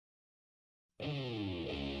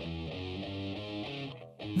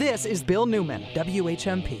This is Bill Newman,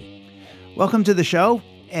 WHMP. Welcome to the show.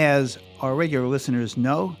 As our regular listeners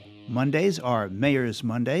know, Mondays are Mayor's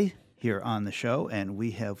Monday here on the show, and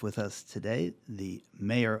we have with us today the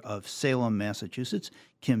mayor of Salem, Massachusetts,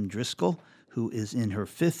 Kim Driscoll, who is in her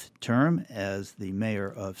 5th term as the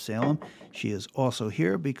mayor of Salem. She is also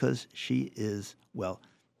here because she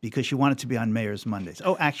wanted to be on Mayor's Mondays.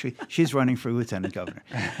 Oh, actually, she's running for lieutenant governor.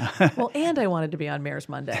 Well, and I wanted to be on Mayor's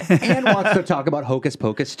Monday. And wants to talk about Hocus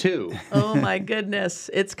Pocus, too. Oh, my goodness.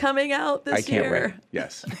 It's coming out this year. I can't wait.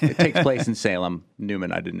 Yes. It takes place in Salem.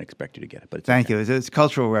 Newman, I didn't expect you to get it, but it's Thank okay. you. It's a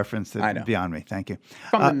cultural reference I know. beyond me. Thank you.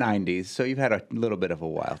 From the 90s, so you've had a little bit of a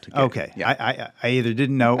while to get Okay. it. Yeah. I either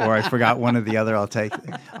didn't know or I forgot one or the other. I'll take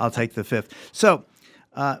the 5th. So,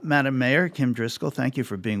 Madam Mayor, Kim Driscoll, thank you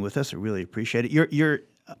for being with us. I really appreciate it. You're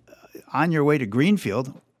on your way to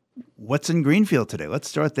Greenfield. What's in Greenfield today? Let's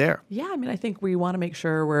start there. Yeah, I mean, I think we want to make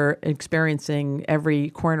sure we're experiencing every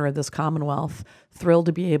corner of this Commonwealth. Thrilled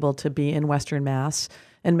to be able to be in Western Mass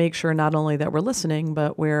and make sure not only that we're listening,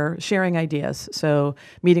 but we're sharing ideas. So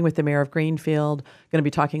meeting with the mayor of Greenfield, going to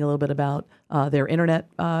be talking a little bit about their internet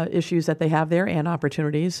issues that they have there and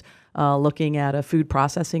opportunities, looking at a food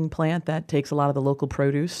processing plant that takes a lot of the local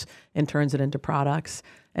produce and turns it into products,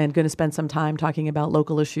 and going to spend some time talking about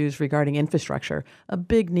local issues regarding infrastructure, a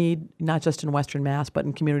big need, not just in Western Mass, but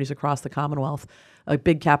in communities across the Commonwealth. A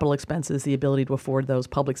big capital expense is the ability to afford those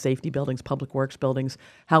public safety buildings, public works buildings,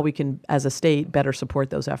 how we can, as a state, better support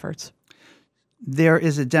those efforts. There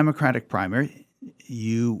is a Democratic primary.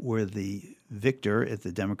 You were the victor at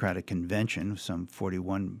the Democratic Convention, some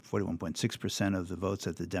 41.6% of the votes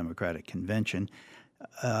at the Democratic Convention.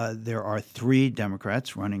 There are 3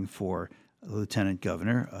 Democrats running for Lieutenant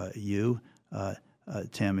Governor,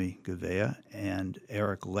 Tammy Gouveia, and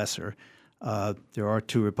Eric Lesser. There are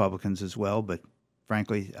 2 Republicans as well, but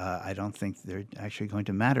frankly, I don't think they're actually going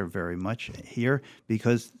to matter very much here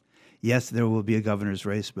because, yes, there will be a governor's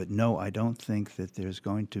race, but no, I don't think that there's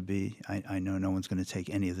going to be – I know no one's going to take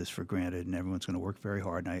any of this for granted and everyone's going to work very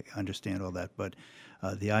hard, and I understand all that, but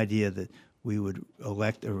the idea that we would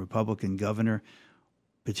elect a Republican governor –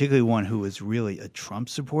 particularly one who is really a Trump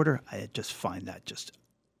supporter, I just find that just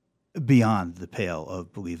beyond the pale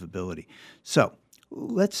of believability. So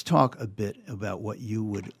let's talk a bit about what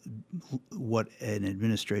an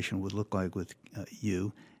administration would look like with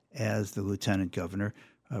you as the lieutenant governor,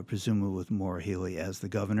 presumably with Maura Healey as the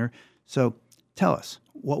governor. So tell us,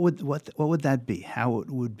 what would that be? How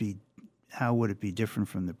would it be different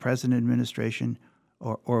from the present administration,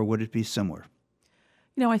 or would it be similar?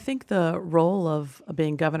 You know, I think the role of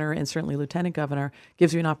being governor and certainly lieutenant governor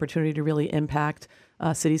gives you an opportunity to really impact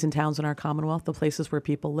cities and towns in our Commonwealth, the places where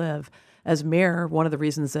people live. As mayor, one of the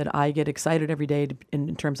reasons that I get excited every day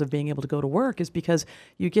in terms of being able to go to work is because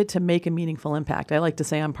you get to make a meaningful impact. I like to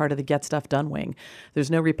say I'm part of the Get Stuff Done wing.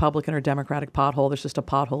 There's no Republican or Democratic pothole. There's just a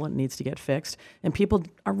pothole and it needs to get fixed. And people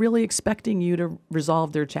are really expecting you to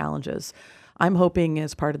resolve their challenges. I'm hoping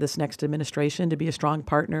as part of this next administration to be a strong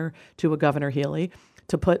partner to a Governor Healey,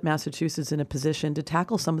 to put Massachusetts in a position to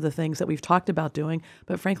tackle some of the things that we've talked about doing,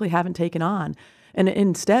 but frankly haven't taken on. And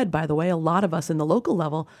instead, by the way, a lot of us in the local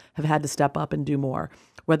level have had to step up and do more.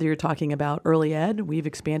 Whether you're talking about early ed, we've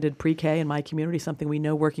expanded pre-K in my community, something we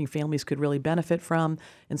know working families could really benefit from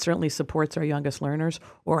and certainly supports our youngest learners,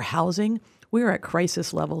 or housing. We are at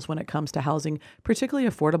crisis levels when it comes to housing, particularly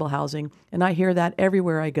affordable housing. And I hear that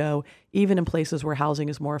everywhere I go, even in places where housing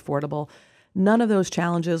is more affordable. None of those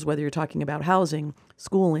challenges, whether you're talking about housing,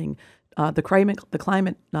 schooling, the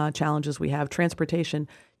climate challenges we have, transportation,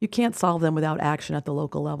 you can't solve them without action at the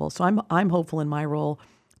local level. So I'm hopeful in my role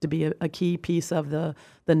to be a key piece of the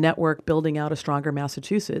network building out a stronger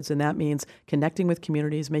Massachusetts. And that means connecting with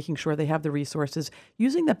communities, making sure they have the resources,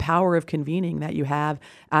 using the power of convening that you have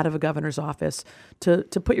out of a governor's office to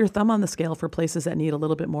put your thumb on the scale for places that need a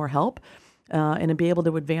little bit more help. And to be able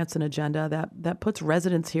to advance an agenda that puts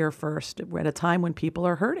residents here first at a time when people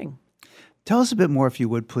are hurting. Tell us a bit more, if you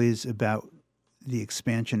would, please, about the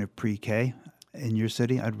expansion of pre-K in your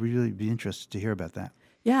city. I'd really be interested to hear about that.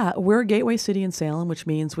 Yeah, we're a gateway city in Salem, which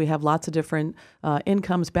means we have lots of different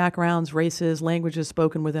incomes, backgrounds, races, languages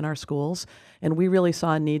spoken within our schools. And we really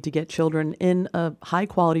saw a need to get children in a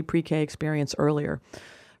high-quality pre-K experience earlier.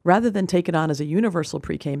 Rather than take it on as a universal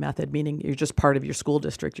pre-K method, meaning you're just part of your school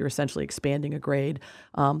district, you're essentially expanding a grade,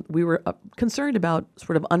 we were concerned about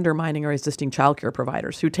sort of undermining our existing childcare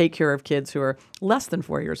providers who take care of kids who are less than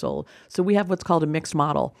 4 years old. So we have what's called a mixed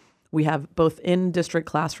model. We have both in-district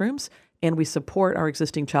classrooms and we support our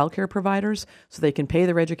existing childcare providers so they can pay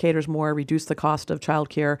their educators more, reduce the cost of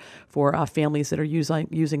childcare for families that are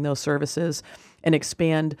using those services, and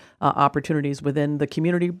expand opportunities within the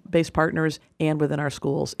community-based partners and within our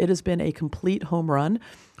schools. It has been a complete home run.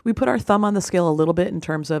 We put our thumb on the scale a little bit in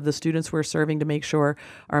terms of the students we're serving to make sure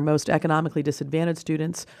our most economically disadvantaged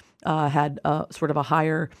students had sort of a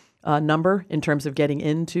higher number in terms of getting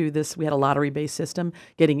into this. We had a lottery-based system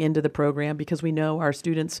getting into the program because we know our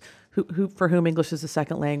students who for whom English is a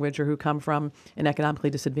second language or who come from an economically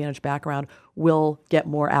disadvantaged background will get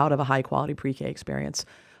more out of a high-quality pre-K experience.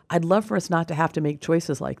 I'd love for us not to have to make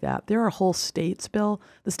choices like that. There are whole states, Bill.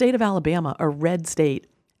 The state of Alabama, a red state,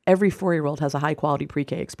 every 4-year-old has a high-quality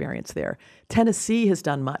pre-K experience there. Tennessee has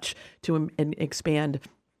done much to expand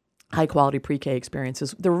high-quality pre-K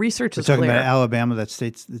experiences. The research is clear. We're talking about Alabama, that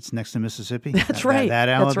state that's next to Mississippi? That's right. That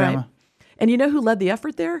Alabama? That's right. And you know who led the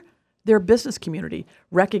effort there? Their business community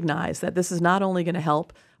recognized that this is not only going to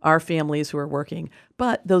help our families who are working,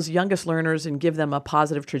 but those youngest learners and give them a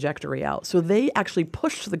positive trajectory out. So they actually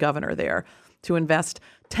pushed the governor there to invest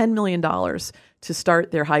 $10 million to start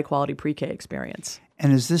their high-quality pre-K experience.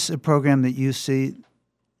 And is this a program that you see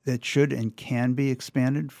that should and can be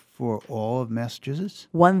expanded for all of Massachusetts?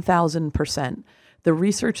 1,000%. The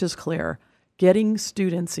research is clear. Getting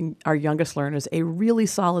students and our youngest learners a really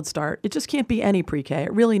solid start. It just can't be any pre-K.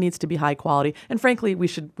 It really needs to be high quality. And frankly, we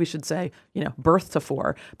should say, birth to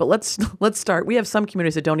 4. But let's start. We have some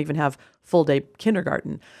communities that don't even have full day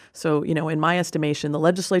kindergarten. So, in my estimation, the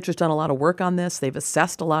legislature's done a lot of work on this. They've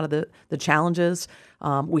assessed a lot of the challenges.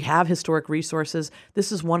 We have historic resources.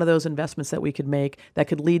 This is one of those investments that we could make that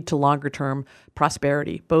could lead to longer term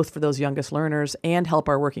prosperity, both for those youngest learners and help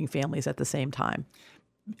our working families at the same time.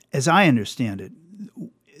 As I understand it,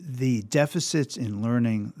 the deficits in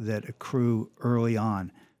learning that accrue early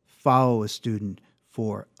on follow a student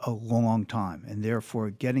for a long time, and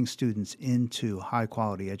therefore getting students into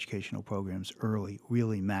high-quality educational programs early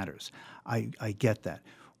really matters. I get that.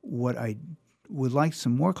 What I would like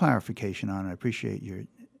some more clarification on, and I appreciate your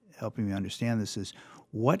helping me understand this, is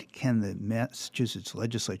what can the Massachusetts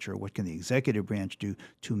legislature, what can the executive branch do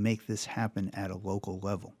to make this happen at a local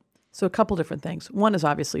level? So a couple different things. One is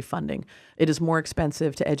obviously funding. It is more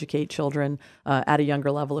expensive to educate children at a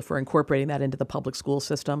younger level if we're incorporating that into the public school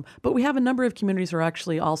system. But we have a number of communities who are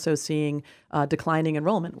actually also seeing declining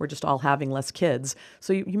enrollment. We're just all having less kids.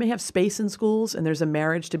 So you may have space in schools, and there's a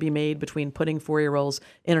marriage to be made between putting 4-year-olds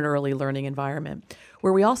in an early learning environment.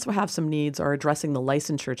 Where we also have some needs are addressing the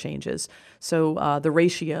licensure changes. So the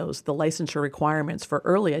ratios, the licensure requirements for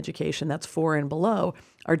early education, that's 4 and below,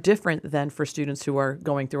 are different than for students who are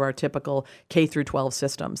going through our typical K through 12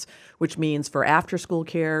 systems, which means for after-school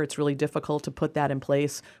care, it's really difficult to put that in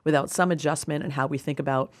place without some adjustment in how we think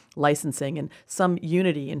about licensing and some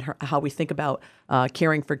unity in how we think about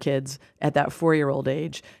caring for kids at that 4-year-old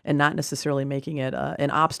age and not necessarily making it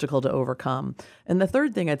an obstacle to overcome. And the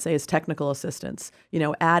third thing I'd say is technical assistance.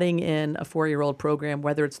 Adding in a 4-year-old program,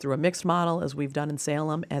 whether it's through a mixed model, as we've done in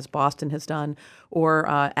Salem, as Boston has done, or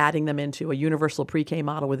adding them into a universal pre-K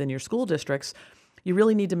model within your school districts, you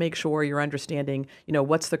really need to make sure you're understanding,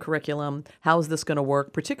 what's the curriculum, how is this going to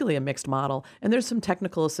work, particularly a mixed model. And there's some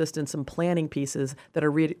technical assistance and planning pieces that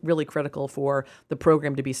are really critical for the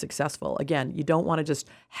program to be successful. Again, you don't want to just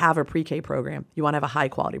have a pre-K program. You want to have a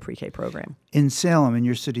high-quality pre-K program. In Salem, in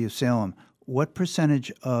your city of Salem, what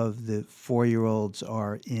percentage of the 4-year-olds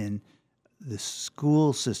are in the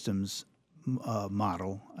school systems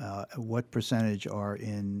model? What percentage are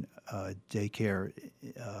in daycare,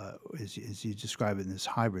 as you describe it in this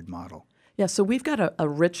hybrid model? Yeah, so we've got a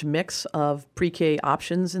rich mix of pre-K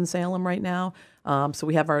options in Salem right now. So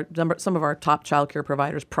we have some of our top childcare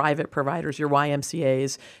providers, private providers, your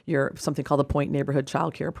YMCAs, your something called the Point Neighborhood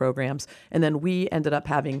Childcare Programs, and then we ended up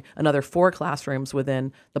having another 4 classrooms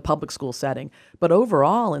within the public school setting. But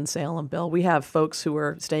overall in Salem, Bill, we have folks who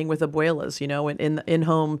are staying with abuelas,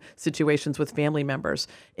 in-home situations with family members,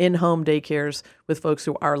 in-home daycares with folks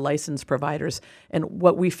who are licensed providers. And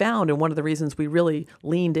what we found, and one of the reasons we really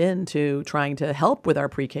leaned into trying to help with our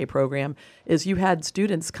pre-K program, is you had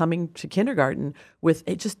students coming to kindergarten with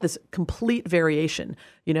just this complete variation.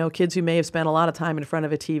 Kids who may have spent a lot of time in front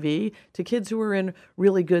of a TV to kids who were in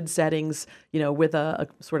really good settings, with a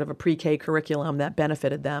sort of a pre-K curriculum that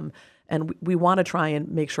benefited them. And we want to try and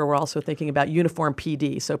make sure we're also thinking about uniform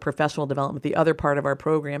PD, so professional development. The other part of our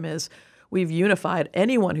program is we've unified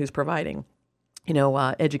anyone who's providing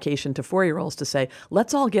education to 4-year-olds to say,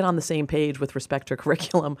 let's all get on the same page with respect to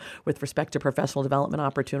curriculum, with respect to professional development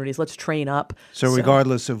opportunities. Let's train up. So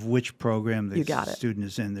regardless of which program the student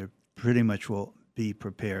is in, they pretty much will be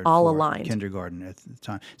prepared all for aligned. kindergarten at the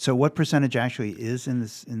time. So what percentage actually is in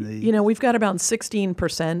this? In the You know, we've got about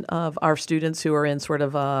 16% of our students who are in sort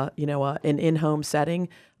of an in-home setting,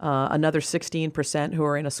 another 16% who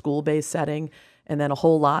are in a school-based setting, and then a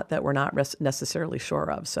whole lot that we're not necessarily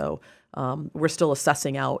sure of. So we're still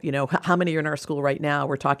assessing out, how many are in our school right now.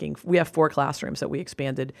 We have 4 classrooms that we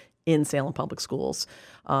expanded in Salem Public Schools.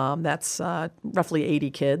 That's roughly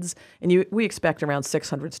 80 kids, and we expect around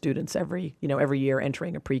 600 students every year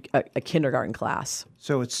entering a kindergarten class.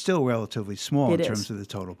 So it's still relatively small It in is. terms of the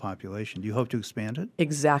total population. Do you hope to expand it?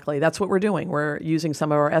 Exactly. That's what we're doing. We're using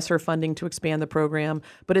some of our ESSER funding to expand the program,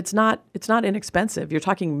 but it's not inexpensive. You're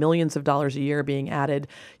talking millions of dollars a year being added,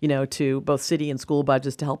 to both city and school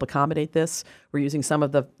budgets to help accommodate this. We're using some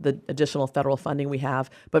of the additional federal funding we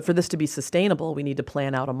have, but for this to be sustainable, we need to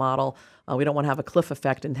plan out a model. We don't want to have a cliff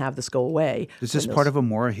effect and have this go away. Is this part of a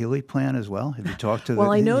Maura Healey plan as well? Have you talked to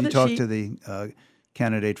Well, I know that to the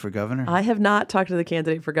candidate for governor? I have not talked to the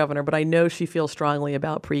candidate for governor, but I know she feels strongly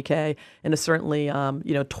about pre-K and is certainly,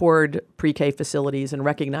 toward pre-K facilities and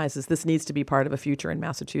recognizes this needs to be part of a future in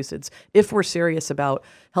Massachusetts if we're serious about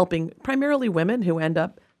helping primarily women who end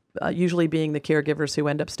up usually being the caregivers who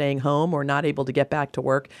end up staying home or not able to get back to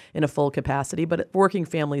work in a full capacity, but working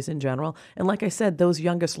families in general. And like I said, those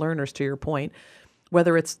youngest learners, to your point,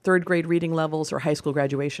 whether it's third grade reading levels or high school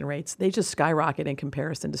graduation rates, they just skyrocket in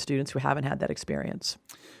comparison to students who haven't had that experience.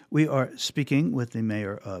 We are speaking with the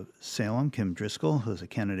mayor of Salem, Kim Driscoll, who is a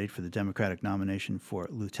candidate for the Democratic nomination for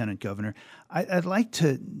lieutenant governor. I'd like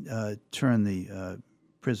to turn the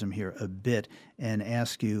prism here a bit and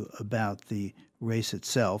ask you about the race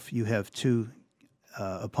itself. You have 2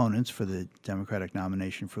 opponents for the Democratic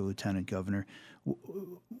nomination for lieutenant governor.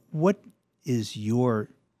 What is your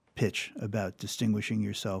pitch about distinguishing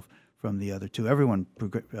yourself from the other 2? Everyone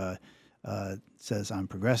says, I'm a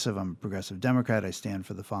progressive Democrat, I stand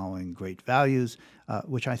for the following great values,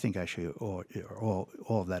 which I think actually all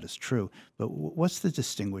of that is true. But what's the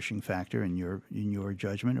distinguishing factor in your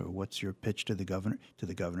judgment, or what's your pitch to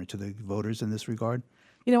the voters in this regard?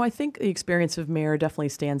 I think the experience of mayor definitely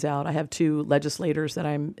stands out. I have 2 legislators that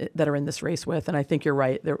are in this race with, and I think you're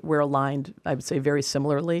right. We're aligned, I would say, very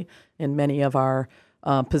similarly in many of our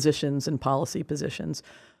positions and policy positions.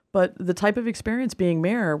 But the type of experience being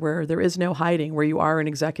mayor where there is no hiding, where you are an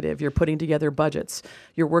executive, you're putting together budgets,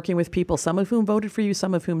 you're working with people, some of whom voted for you,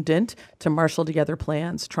 some of whom didn't, to marshal together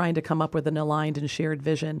plans, trying to come up with an aligned and shared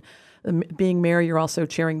vision. Being mayor, you're also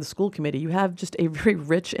chairing the school committee. You have just a very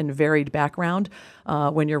rich and varied background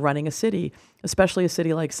when you're running a city, especially a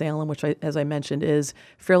city like Salem, which, as I mentioned, is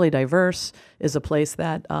fairly diverse, is a place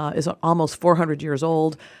that is almost 400 years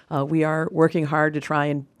old. We are working hard to try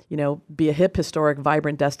and be a hip, historic,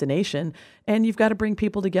 vibrant destination. And you've got to bring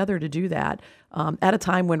people together to do that at a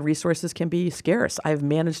time when resources can be scarce. I've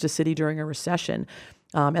managed a city during a recession.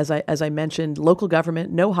 As I mentioned, local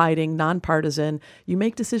government, no hiding, nonpartisan. You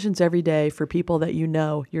make decisions every day for people that you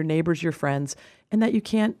know, your neighbors, your friends, and that you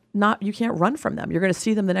can't run from them. You're going to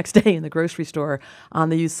see them the next day in the grocery store, on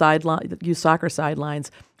the youth soccer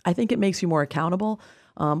sidelines. I think it makes you more accountable.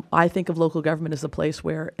 I think of local government as a place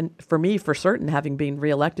where, and for me, for certain, having been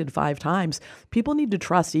reelected 5 times, people need to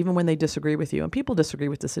trust even when they disagree with you. And people disagree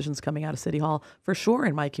with decisions coming out of City Hall, for sure,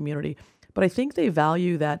 in my community. But I think they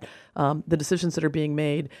value that the decisions that are being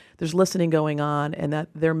made, there's listening going on, and that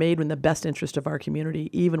they're made in the best interest of our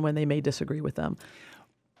community, even when they may disagree with them.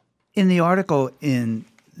 In the article in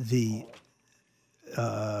the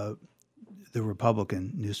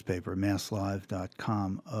Republican newspaper,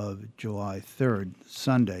 MassLive.com, of July 3rd,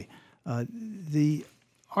 Sunday, the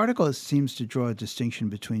article seems to draw a distinction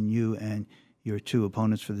between you and your 2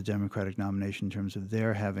 opponents for the Democratic nomination in terms of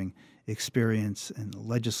their having experience in the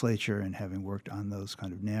legislature and having worked on those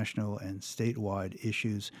kind of national and statewide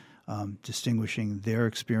issues, distinguishing their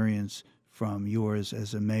experience from yours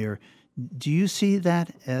as a mayor. Do you see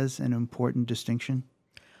that as an important distinction?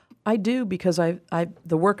 I do, because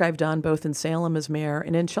the work I've done both in Salem as mayor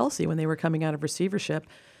and in Chelsea when they were coming out of receivership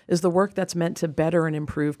is the work that's meant to better and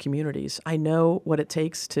improve communities. I know what it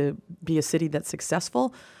takes to be a city that's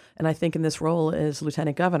successful, and I think in this role as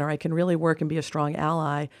lieutenant governor, I can really work and be a strong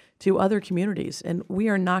ally to other communities. And we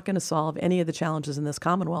are not going to solve any of the challenges in this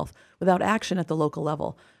Commonwealth without action at the local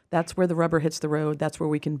level. That's where the rubber hits the road. That's where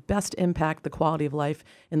we can best impact the quality of life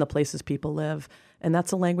in the places people live. And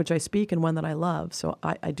that's a language I speak and one that I love. So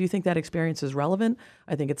I do think that experience is relevant.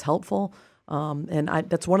 I think it's helpful.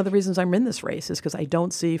 That's one of the reasons I'm in this race, is because I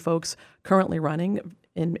don't see folks currently running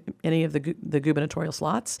in any of the gubernatorial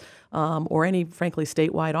slots or any, frankly,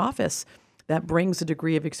 statewide office that brings a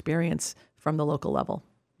degree of experience from the local level.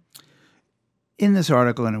 In this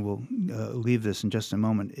article, and we'll leave this in just a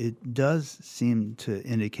moment, it does seem to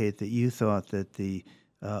indicate that you thought that the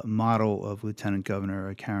model of Lieutenant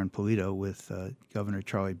Governor Karen Polito with Governor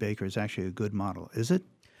Charlie Baker is actually a good model. Is it?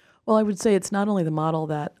 Well, I would say it's not only the model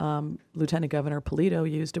that Lieutenant Governor Polito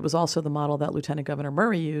used, it was also the model that Lieutenant Governor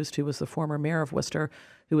Murray used, who was the former mayor of Worcester,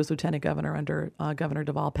 who was lieutenant governor under Governor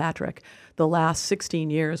Deval Patrick. The last 16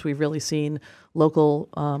 years, we've really seen local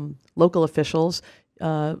officials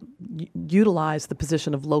utilize the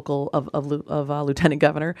position of lieutenant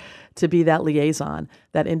governor to be that liaison,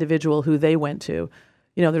 that individual who they went to.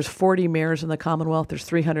 You know, there's 40 mayors in the Commonwealth. There's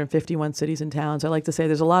 351 cities and towns. I like to say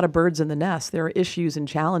there's a lot of birds in the nest. There are issues and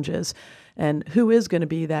challenges. And who is going to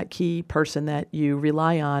be that key person that you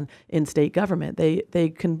rely on in state government? They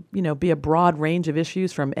can, be a broad range of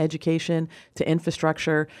issues, from education to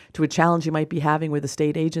infrastructure to a challenge you might be having with a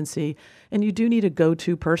state agency. And you do need a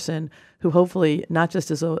go-to person who hopefully not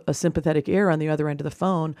just is a sympathetic ear on the other end of the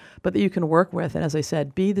phone, but that you can work with. And as I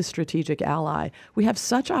said, be the strategic ally. We have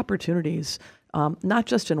such opportunities, not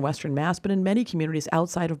just in Western Mass, but in many communities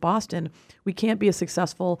outside of Boston. We can't be a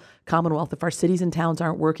successful Commonwealth if our cities and towns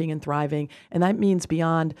aren't working and thriving. And that means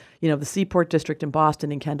beyond, the Seaport District in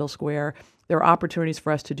Boston and Kendall Square, there are opportunities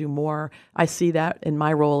for us to do more. I see that in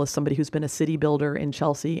my role as somebody who's been a city builder in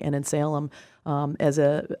Chelsea and in Salem as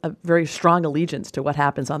a very strong allegiance to what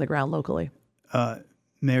happens on the ground locally.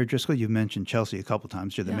 Mayor Driscoll, you've mentioned Chelsea a couple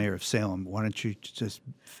times. You're the mayor of Salem. Why don't you just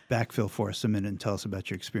backfill for us a minute and tell us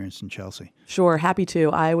about your experience in Chelsea? Sure, happy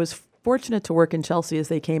to. I was fortunate to work in Chelsea as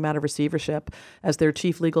they came out of receivership as their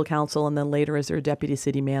chief legal counsel and then later as their deputy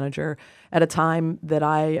city manager. At a time that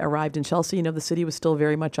I arrived in Chelsea, the city was still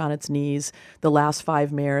very much on its knees. The last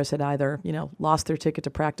 5 mayors had either, lost their ticket to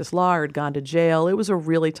practice law or had gone to jail. It was a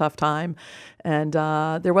really tough time. And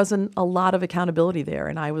there wasn't a lot of accountability there.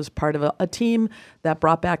 And I was part of a team that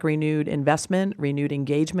brought back renewed investment, renewed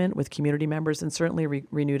engagement with community members, and certainly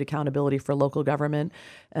renewed accountability for local government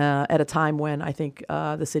at a time when I think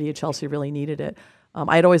the city of Chelsea really needed it.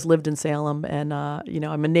 I had always lived in Salem, and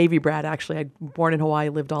I'm a Navy brat, actually. I was born in Hawaii,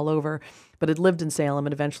 lived all over, but had lived in Salem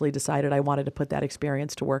and eventually decided I wanted to put that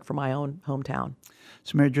experience to work for my own hometown.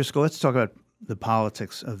 So, Mayor Driscoll, let's talk about the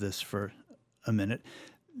politics of this for a minute.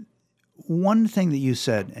 One thing that you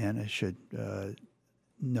said, and I should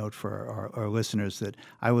note for our listeners that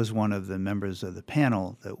I was one of the members of the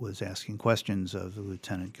panel that was asking questions of the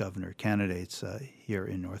lieutenant governor candidates here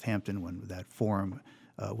in Northampton when that forum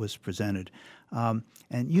was presented. And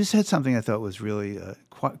you said something I thought was really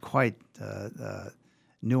quite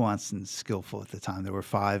nuanced and skillful at the time. There were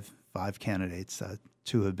five candidates.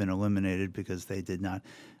 2 have been eliminated because they did not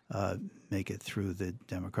make it through the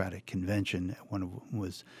Democratic convention. One of them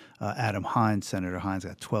was Adam Hines. Senator Hines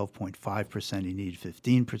got 12.5%. He needed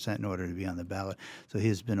 15% in order to be on the ballot. So he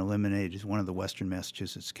has been eliminated. He's one of the Western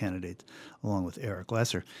Massachusetts candidates, along with Eric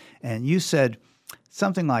Lesser. And you said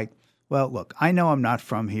something like, well, look, I know I'm not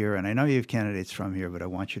from here, and I know you have candidates from here, but I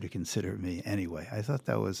want you to consider me anyway. I thought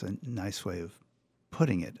that was a nice way of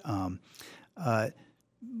putting it.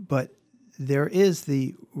 But there is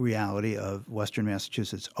the reality of Western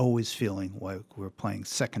Massachusetts always feeling like we're playing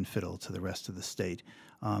second fiddle to the rest of the state.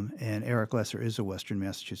 And Eric Lesser is a Western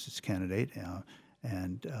Massachusetts candidate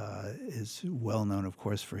and is well known, of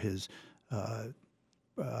course, for his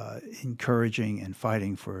encouraging and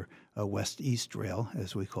fighting for a west-east rail,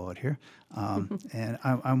 as we call it here. And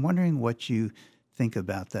I'm wondering what you think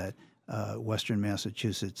about that. Western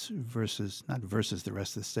Massachusetts not versus the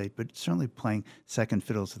rest of the state, but certainly playing second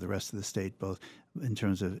fiddle to the rest of the state, both in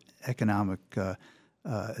terms of economic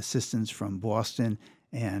assistance from Boston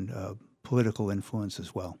and political influence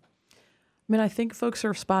as well. I mean, I think folks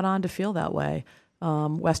are spot on to feel that way.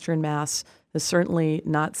 Western Mass has certainly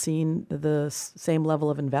not seen the same level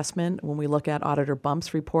of investment. When we look at Auditor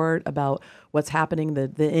Bump's report about what's happening,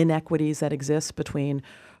 the inequities that exist between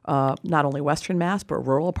not only Western Mass, but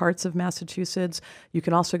rural parts of Massachusetts. You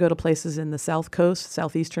can also go to places in the South Coast,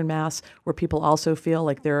 Southeastern Mass, where people also feel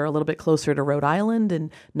like they're a little bit closer to Rhode Island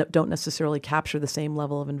and don't necessarily capture the same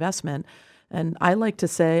level of investment. And I like to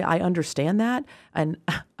say I understand that, and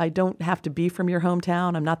I don't have to be from your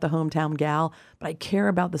hometown. I'm not the hometown gal, but I care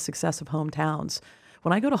about the success of hometowns.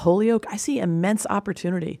 When I go to Holyoke, I see immense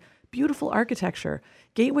opportunity, beautiful architecture.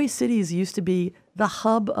 Gateway cities used to be the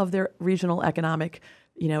hub of their regional economic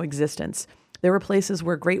existence. There were places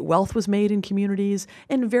where great wealth was made in communities,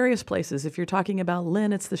 in various places. If you're talking about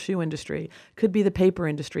Lynn, it's the shoe industry. It could be the paper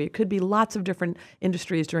industry. It could be lots of different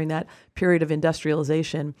industries during that period of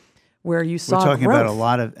industrialization. where you saw We're talking growth. about a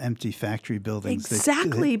lot of empty factory buildings.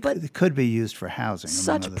 Exactly, that but could be used for housing.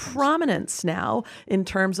 Such among other things. prominence now in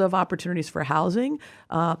terms of opportunities for housing.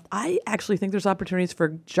 I actually think there's opportunities for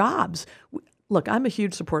jobs. Look, I'm a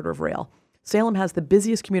huge supporter of rail. Salem has the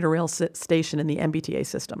busiest commuter rail station in the MBTA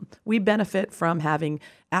system. We benefit from having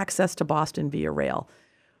access to Boston via rail.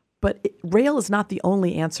 But rail is not the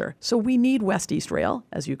only answer. So we need West-East Rail,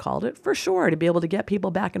 as you called it, for sure, to be able to get people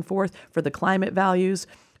back and forth for the climate values,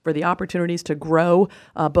 for the opportunities to grow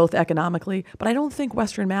both economically. But I don't think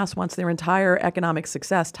Western Mass wants their entire economic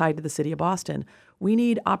success tied to the city of Boston. We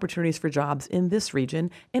need opportunities for jobs in this region,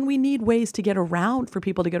 and we need ways to get around, for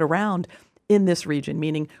people to get around in this region,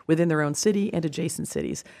 meaning within their own city and adjacent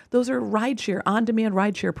cities. Those are rideshare, on-demand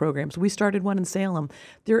rideshare programs. We started one in Salem.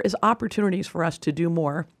 There is opportunities for us to do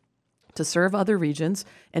more to serve other regions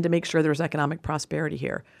and to make sure there's economic prosperity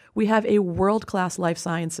here. We have a world-class life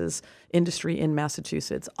sciences industry in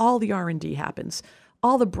Massachusetts. All the R&D happens.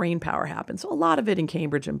 All the brain power happens. A lot of it in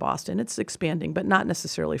Cambridge and Boston. It's expanding, but not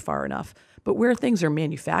necessarily far enough. But where things are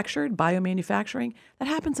manufactured, biomanufacturing, that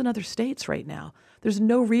happens in other states right now. There's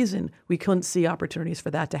no reason we couldn't see opportunities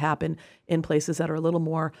for that to happen in places that are a little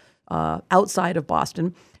more outside of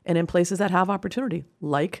Boston and in places that have opportunity,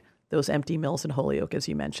 like those empty mills in Holyoke, as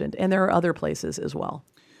you mentioned. And there are other places as well.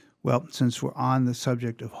 Well, since we're on the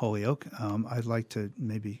subject of Holyoke, I'd like to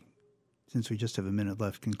maybe, since we just have a minute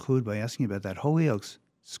left, conclude by asking about that. Holyoke's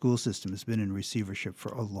school system has been in receivership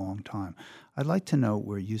for a long time. I'd like to know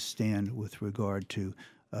where you stand with regard to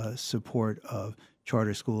support of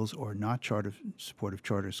charter schools or not support of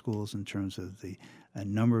charter schools in terms of the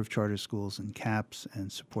number of charter schools and caps and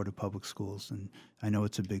support of public schools. And I know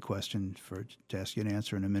it's a big question to ask you to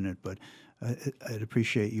answer in a minute, but I'd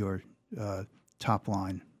appreciate your top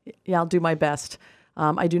line. Yeah, I'll do my best.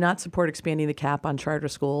 I do not support expanding the cap on charter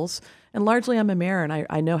schools. And largely I'm a mayor, and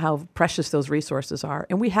I know how precious those resources are.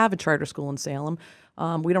 And we have a charter school in Salem.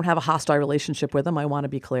 We don't have a hostile relationship with them, I want to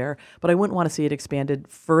be clear. But I wouldn't want to see it expanded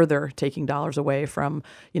further, taking dollars away from,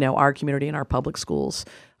 our community and our public schools.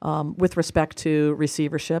 With respect to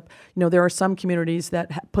receivership, there are some communities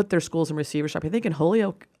that put their schools in receivership. I think in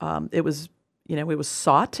Holyoke, it was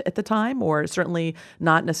sought at the time, or certainly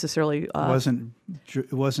not necessarily.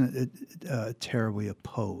 It wasn't terribly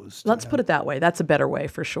opposed. Let's put it that way. That's a better way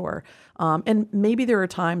for sure. And maybe there are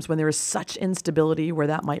times when there is such instability where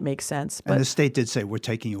that might make sense. But and the state did say, we're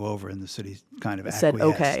taking you over, and the city kind of said,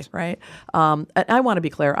 acquiesced. Okay, right? I want to be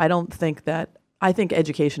clear. I think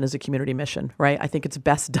education is a community mission, right? I think it's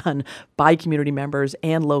best done by community members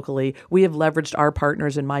and locally. We have leveraged our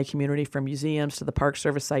partners in my community, from museums to the Park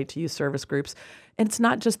Service site to youth service groups. And it's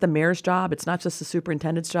not just the mayor's job. It's not just the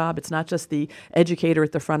superintendent's job. It's not just the educator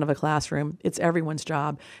at the front of a classroom. It's everyone's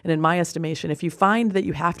job. And in my estimation, if you find that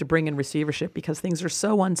you have to bring in receivership because things are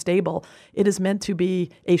so unstable, it is meant to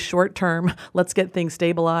be a short term, let's get things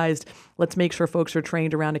stabilized. Let's make sure folks are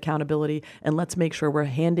trained around accountability, and let's make sure we're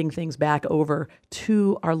handing things back over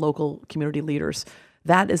to our local community leaders.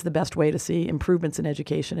 That is the best way to see improvements in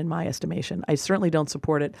education, in my estimation. I certainly don't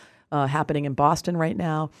support it happening in Boston right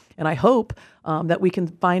now. And I hope that we can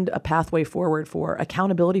find a pathway forward for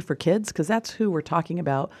accountability for kids, because that's who we're talking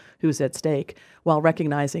about, who's at stake, while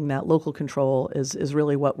recognizing that local control is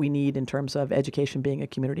really what we need in terms of education being a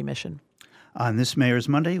community mission. On this Mayor's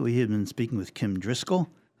Monday, we have been speaking with Kim Driscoll,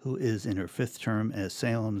 who is in her 5th term as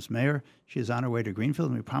Salem's mayor. She is on her way to Greenfield,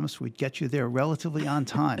 and we promised we'd get you there relatively on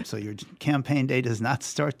time, so your campaign day does not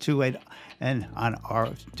start too late and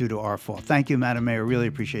due to our fault. Thank you, Madam Mayor. Really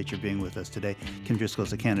appreciate your being with us today. Kim Driscoll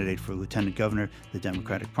is a candidate for lieutenant governor. The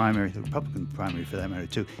Democratic primary, the Republican primary for that matter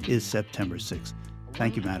too, is September 6th.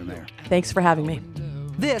 Thank you, Madam Mayor. Thanks for having me.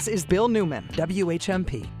 This is Bill Newman,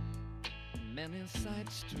 WHMP. Many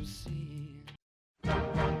sights to see.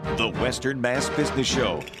 The Western Mass Business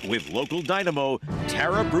Show with local dynamo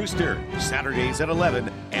Tara Brewster, Saturdays at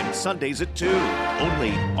 11 and Sundays at 2,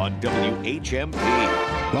 only on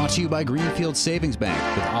WHMP. Brought to you by Greenfield Savings Bank,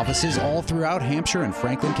 with offices all throughout Hampshire and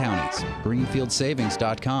Franklin counties.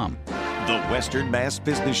 GreenfieldSavings.com. The Western Mass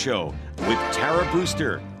Business Show with Tara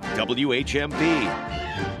Brewster, WHMP.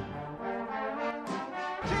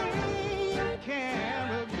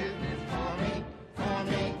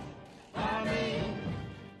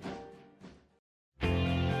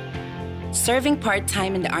 Serving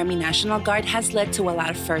part-time in the Army National Guard has led to a lot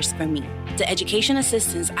of firsts for me. The education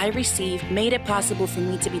assistance I received made it possible for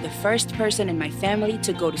me to be the first person in my family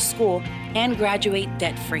to go to school and graduate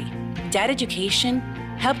debt-free. That education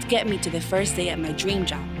helped get me to the first day at my dream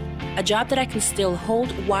job, a job that I can still hold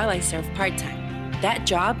while I serve part-time. That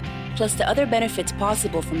job, plus the other benefits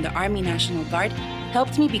possible from the Army National Guard,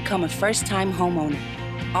 helped me become a first-time homeowner.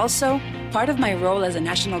 Also, part of my role as a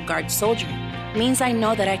National Guard soldier means I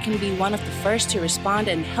know that I can be one of the first to respond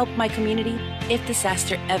and help my community if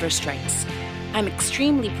disaster ever strikes. I'm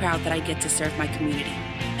extremely proud that I get to serve my community,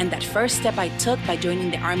 and that first step I took by joining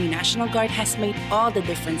the Army National Guard has made all the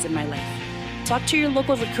difference in my life. Talk to your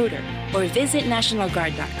local recruiter or visit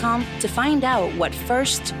NationalGuard.com to find out what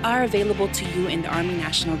firsts are available to you in the Army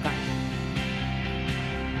National Guard.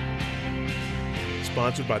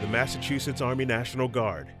 Sponsored by the Massachusetts Army National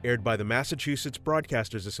Guard. Aired by the Massachusetts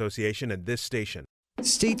Broadcasters Association and this station.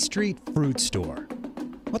 State Street Fruit Store.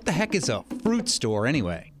 What the heck is a fruit store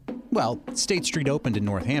anyway? Well, State Street opened in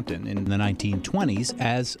Northampton in the 1920s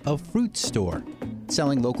as a fruit store,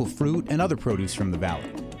 selling local fruit and other produce from the valley.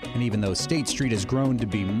 And even though State Street has grown to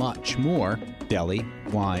be much more, deli,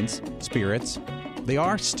 wines, spirits, they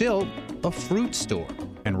are still a fruit store.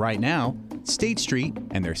 And right now, State Street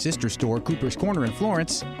and their sister store, Cooper's Corner in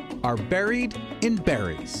Florence, are buried in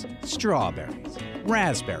berries, strawberries,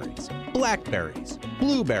 raspberries, blackberries,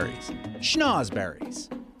 blueberries, schnozberries.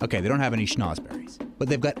 Okay, they don't have any schnozberries, but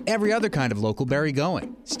they've got every other kind of local berry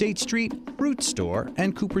going. State Street Fruit Store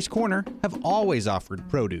and Cooper's Corner have always offered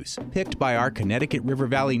produce picked by our Connecticut River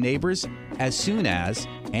Valley neighbors as soon as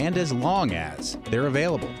and as long as they're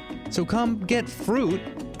available. So come get fruit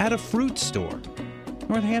at a fruit store.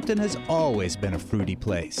 Northampton has always been a fruity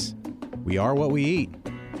place. We are what we eat.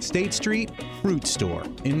 State Street Fruit Store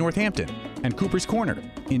in Northampton and Cooper's Corner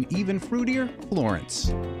in even fruitier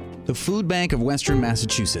Florence. The Food Bank of Western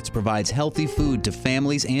Massachusetts provides healthy food to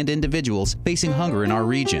families and individuals facing hunger in our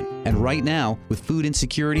region. And right now, with food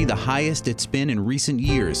insecurity the highest it's been in recent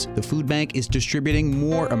years, the Food Bank is distributing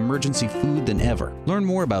more emergency food than ever. Learn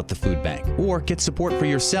more about the Food Bank or get support for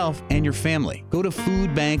yourself and your family. Go to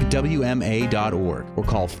foodbankwma.org or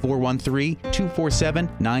call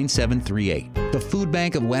 413-247-9738. The Food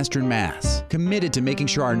Bank of Western Mass, committed to making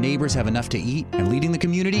sure our neighbors have enough to eat and leading the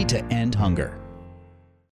community to end hunger.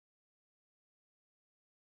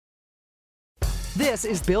 This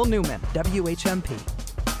is Bill Newman, WHMP.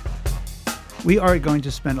 We are going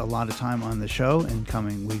to spend a lot of time on the show in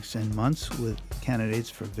coming weeks and months with candidates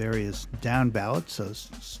for various down ballots, so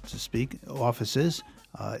to speak, offices,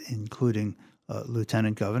 including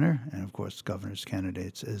lieutenant governor and, of course, governor's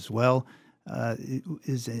candidates as well. It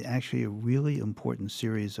is actually a really important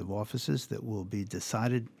series of offices that will be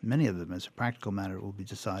decided, many of them as a practical matter, will be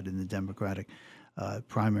decided in the Democratic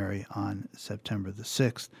primary on September the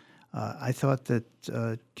 6th. I thought that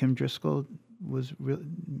Kim Driscoll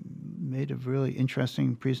made a really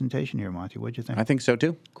interesting presentation here, Monty. What did you think? I think so,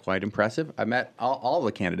 too. Quite impressive. I met all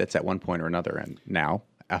the candidates at one point or another, and now,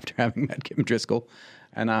 after having met Kim Driscoll,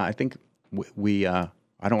 and I think we I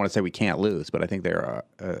don't want to say we can't lose, but I think they're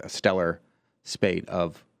a stellar slate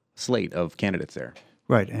of candidates there.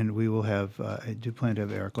 Right, and we will have, I do plan to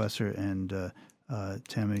have Eric Lesser and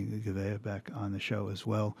Tammy Gavea back on the show as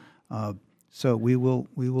well. So we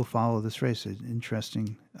will follow this race. An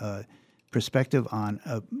interesting perspective on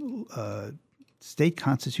a state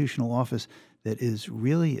constitutional office that is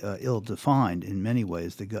really ill-defined in many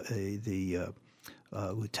ways. The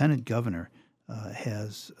lieutenant governor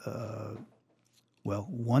has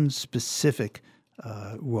one specific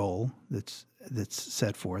role that's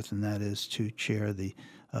set forth, and that is to chair the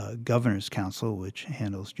Governor's Council, which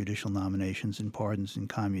handles judicial nominations and pardons and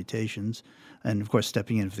commutations, and of course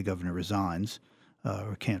stepping in if the governor resigns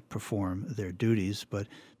or can't perform their duties. But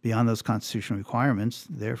beyond those constitutional requirements,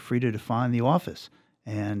 they're free to define the office,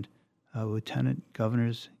 and lieutenant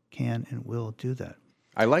governors can and will do that.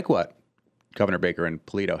 I like what Governor Baker and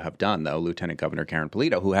Polito have done, though. Lieutenant Governor Karen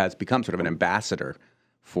Polito, who has become sort of an ambassador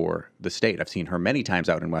for the state. I've seen her many times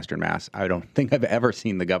out in Western Mass. I don't think I've ever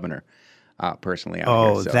seen the governor personally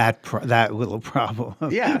out here. So. That little problem.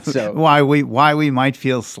 Yeah. So why we might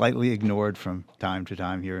feel slightly ignored from time to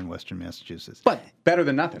time here in Western Massachusetts. But better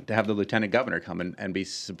than nothing to have the lieutenant governor come and be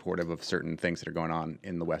supportive of certain things that are going on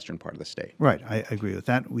in the western part of the state. Right. I agree with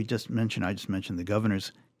that. I just mentioned the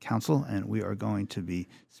Governor's Council, and we are going to be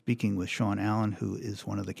speaking with Sean Allen, who is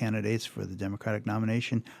one of the candidates for the Democratic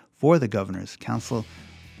nomination for the Governor's Council.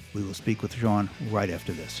 We will speak with Sean right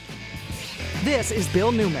after this. This is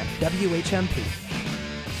Bill Newman, WHMP.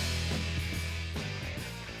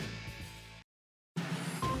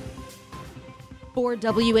 For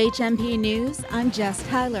WHMP News, I'm Jess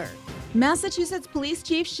Tyler. Massachusetts police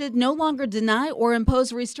chiefs should no longer deny or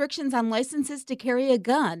impose restrictions on licenses to carry a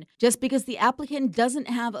gun just because the applicant doesn't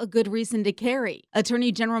have a good reason to carry.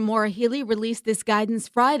 Attorney General Maura Healey released this guidance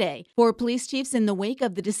Friday for police chiefs in the wake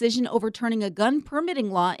of the decision overturning a gun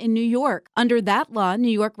permitting law in New York. Under that law,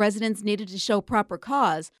 New York residents needed to show proper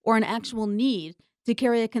cause or an actual need to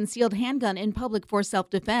carry a concealed handgun in public for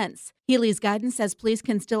self-defense. Healy's guidance says police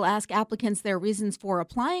can still ask applicants their reasons for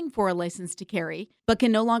applying for a license to carry, but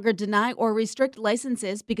can no longer deny or restrict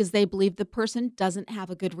licenses because they believe the person doesn't have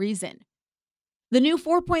a good reason. The new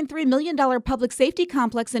 $4.3 million public safety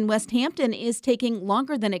complex in West Hampton is taking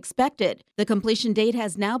longer than expected. The completion date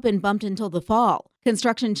has now been bumped until the fall.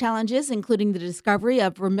 Construction challenges, including the discovery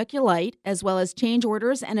of vermiculite, as well as change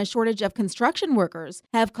orders and a shortage of construction workers,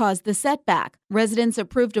 have caused the setback. Residents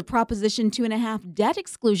approved a Proposition 2.5 debt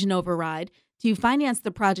exclusion override to finance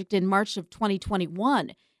the project in March of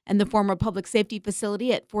 2021, and the former public safety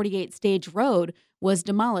facility at 48 Stage Road was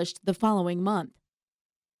demolished the following month.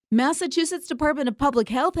 Massachusetts Department of Public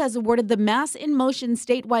Health has awarded the Mass in Motion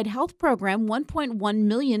statewide health program $1.1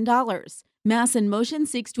 million. Mass in Motion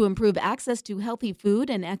seeks to improve access to healthy food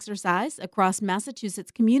and exercise across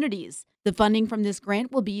Massachusetts communities. The funding from this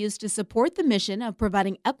grant will be used to support the mission of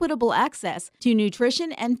providing equitable access to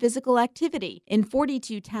nutrition and physical activity in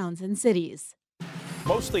 42 towns and cities.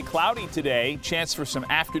 Mostly cloudy today, chance for some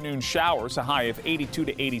afternoon showers, a high of 82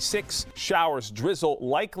 to 86. Showers, drizzle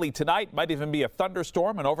likely tonight, might even be a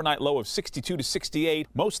thunderstorm, an overnight low of 62 to 68.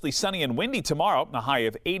 Mostly sunny and windy tomorrow, a high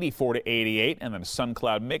of 84 to 88, and then a sun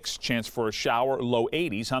cloud mix, chance for a shower, low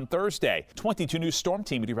 80s on Thursday. 22 News Storm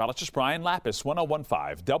Team meteorologist Brian Lapis,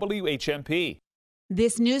 1015 WHMP.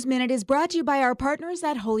 This News Minute is brought to you by our partners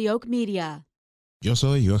at Holyoke Media. Yo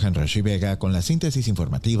soy Johan Rashi Vega con la síntesis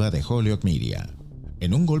informativa de Holyoke Media.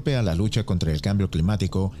 En un golpe a la lucha contra el cambio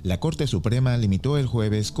climático, la Corte Suprema limitó el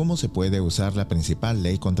jueves cómo se puede usar la principal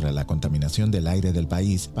ley contra la contaminación del aire del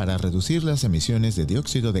país para reducir las emisiones de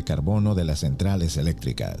dióxido de carbono de las centrales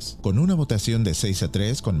eléctricas. Con una votación de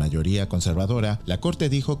 6-3 con mayoría conservadora, la Corte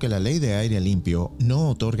dijo que la Ley de Aire Limpio no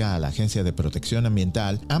otorga a la Agencia de Protección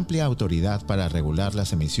Ambiental amplia autoridad para regular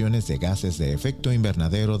las emisiones de gases de efecto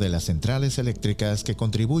invernadero de las centrales eléctricas que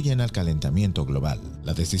contribuyen al calentamiento global.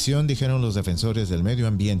 La decisión, dijeron los defensores del medio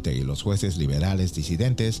ambiente y los jueces liberales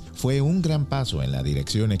disidentes, fue un gran paso en la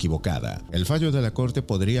dirección equivocada. El fallo de la Corte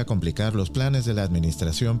podría complicar los planes de la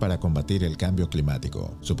administración para combatir el cambio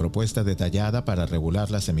climático. Su propuesta detallada para regular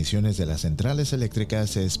las emisiones de las centrales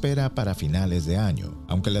eléctricas se espera para finales de año.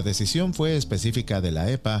 Aunque la decisión fue específica de la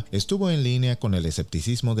EPA, estuvo en línea con el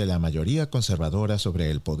escepticismo de la mayoría conservadora sobre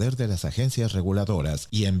el poder de las agencias reguladoras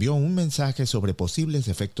y envió un mensaje sobre posibles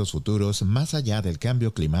efectos futuros más allá del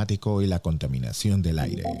cambio climático y la contaminación del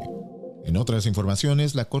aire. En otras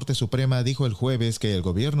informaciones, la Corte Suprema dijo el jueves que el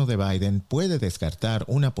gobierno de Biden puede descartar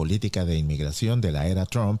una política de inmigración de la era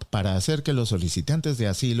Trump para hacer que los solicitantes de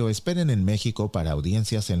asilo esperen en México para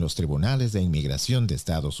audiencias en los tribunales de inmigración de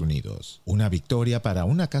Estados Unidos. Una victoria para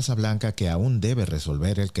una Casa Blanca que aún debe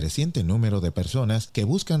resolver el creciente número de personas que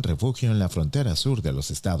buscan refugio en la frontera sur de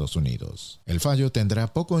los Estados Unidos. El fallo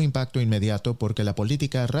tendrá poco impacto inmediato porque la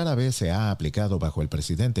política rara vez se ha aplicado bajo el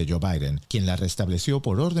presidente Joe Biden, quien la restableció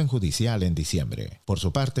por orden judicial en diciembre. Por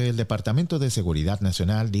su parte, el Departamento de Seguridad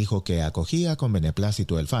Nacional dijo que acogía con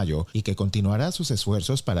beneplácito el fallo y que continuará sus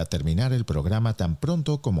esfuerzos para terminar el programa tan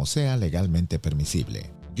pronto como sea legalmente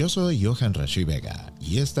permisible. Yo soy Johan Rashi Vega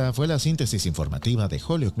y esta fue la síntesis informativa de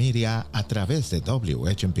Holyoke Media a través de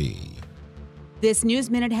WHMP. This News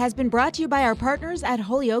Minute has been brought to you by our partners at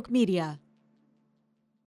Holyoke Media.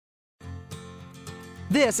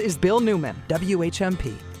 This is Bill Newman,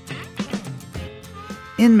 WHMP.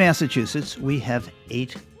 In Massachusetts, we have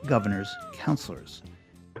 8 governor's counselors.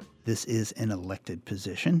 This is an elected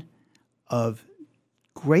position of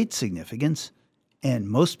great significance, and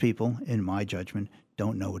most people, in my judgment,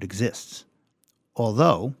 don't know it exists.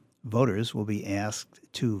 Although voters will be asked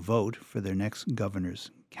to vote for their next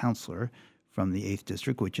governor's counselor from the 8th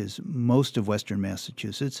District, which is most of western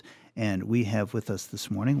Massachusetts. And we have with us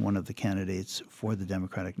this morning one of the candidates for the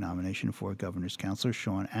Democratic nomination for governor's counselor,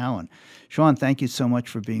 Sean Allen. Sean, thank you so much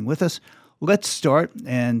for being with us. Let's start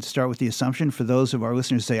with the assumption for those of our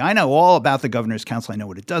listeners who say, I know all about the Governor's Council. I know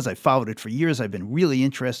what it does. I followed it for years. I've been really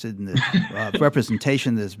interested in the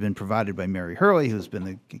representation that has been provided by Mary Hurley, who's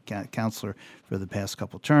been the counselor for the past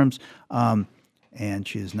couple terms. And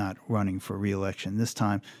she is not running for re-election this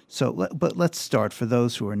time. But let's start for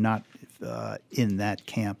those who are not in that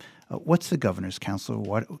camp. What's the Governor's Council?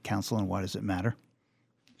 And why does it matter?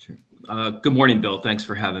 Sure. Good morning, Bill. Thanks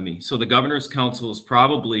for having me. So the Governor's Council is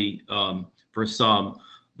probably, for some,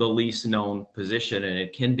 the least known position, and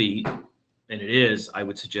it can be, and it is, I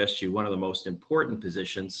would suggest to you, one of the most important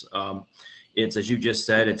positions. It's, as you just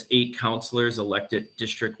said, it's 8 counselors elected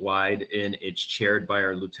district-wide, and it's chaired by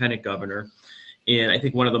our Lieutenant Governor. And I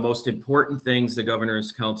think one of the most important things the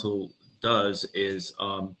Governor's Council does is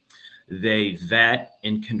They vet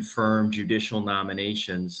and confirm judicial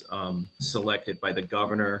nominations selected by the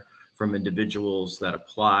governor from individuals that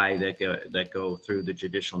apply, that go through the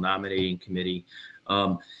Judicial Nominating Committee.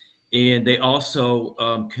 And they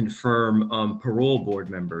also confirm parole board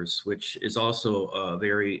members, which is also a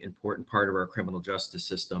very important part of our criminal justice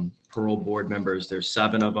system. Parole board members, there's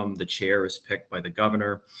 7 of them. The chair is picked by the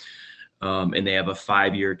governor, and they have a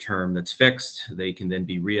 5-year term that's fixed. They can then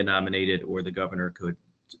be re-nominated, or the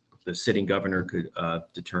sitting governor could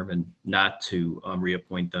determine not to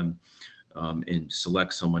reappoint them and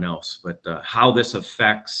select someone else. But how this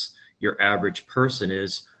affects your average person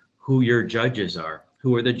is who your judges are.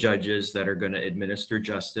 Who are the judges that are going to administer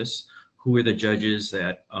justice? Who are the judges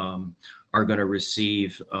that are going to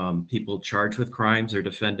receive people charged with crimes or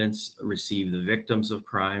defendants, receive the victims of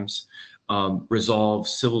crimes, resolve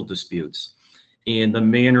civil disputes? And the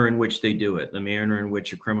manner in which they do it, the manner in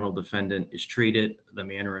which a criminal defendant is treated, the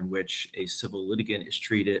manner in which a civil litigant is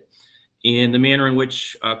treated, and the manner in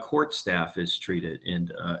which court staff is treated.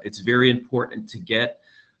 And it's very important to get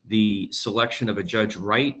the selection of a judge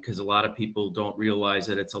right, because a lot of people don't realize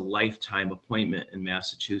that it's a lifetime appointment in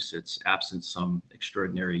Massachusetts, absent some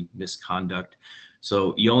extraordinary misconduct.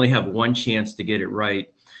 So you only have one chance to get it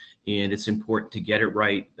right, and it's important to get it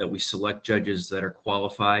right, that we select judges that are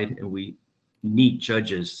qualified, and we need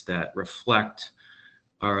judges that reflect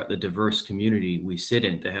the diverse community we sit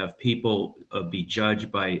in, to have people be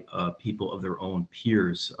judged by people of their own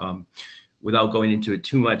peers. Without going into it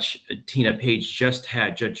too much, Tina Page just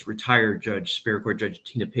had, retired Judge, Superior Court Judge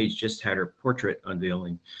Tina Page just had her portrait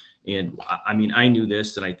unveiling. And I mean, I knew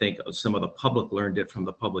this, and I think some of the public learned it from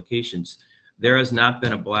the publications. There has not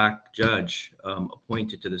been a Black judge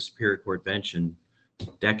appointed to the Superior Court bench in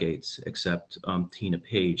decades, except Tina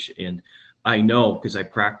Page. And I know, because I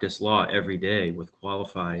practice law every day with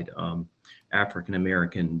qualified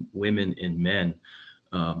African-American women and men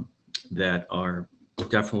that are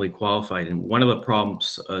definitely qualified. And one of the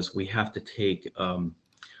problems is we have to take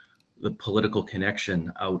the political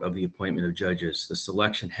connection out of the appointment of judges. The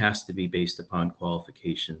selection has to be based upon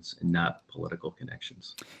qualifications and not political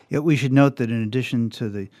connections. Yeah, we should note that in addition to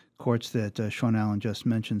the courts that Sean Allen just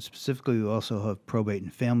mentioned, specifically, we also have probate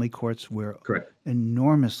and family courts where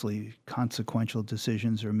enormously consequential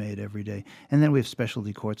decisions are made every day. And then we have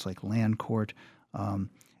specialty courts like land court.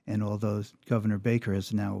 And although Governor Baker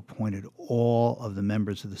has now appointed all of the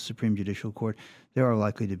members of the Supreme Judicial Court, there are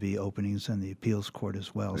likely to be openings in the appeals court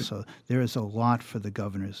as well. Right. So there is a lot for the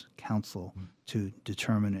governor's council to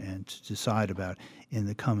determine and to decide about in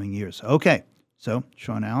the coming years. Okay, so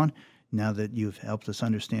Sean Allen, now that you've helped us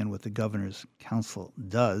understand what the governor's council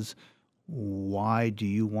does, why do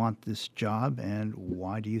you want this job, and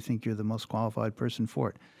why do you think you're the most qualified person for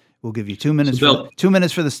it? We'll give you 2 minutes. So Bill, 2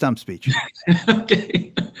 minutes for the stump speech.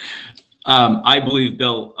 Okay. I believe,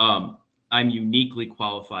 Bill, I'm uniquely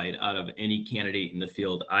qualified out of any candidate in the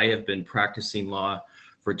field. I have been practicing law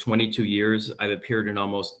for 22 years. I've appeared in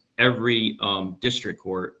almost every district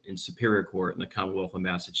court and superior court in the Commonwealth of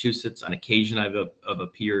Massachusetts. On occasion, I've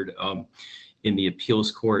appeared in the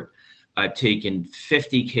appeals court. I've taken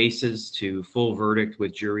 50 cases to full verdict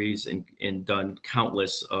with juries and done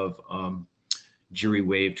countless of jury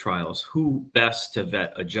waived trials. Who best to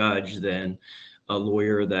vet a judge than a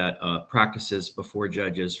lawyer that practices before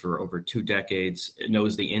judges for over 2 decades,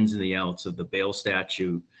 knows the ins and the outs of the bail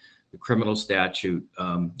statute, the criminal statute.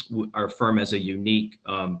 Our firm has a unique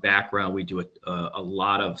background. We do a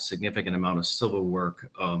lot of significant amount of civil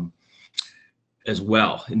work as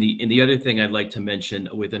well. And the other thing I'd like to mention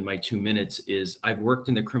within my 2 minutes is I've worked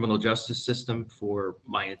in the criminal justice system for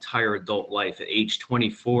my entire adult life. At age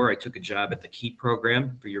 24, I took a job at the KEEP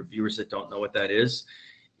program. For your viewers that don't know what that is,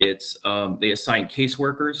 it's they assign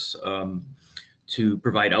caseworkers to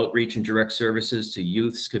provide outreach and direct services to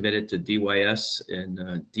youths committed to DYS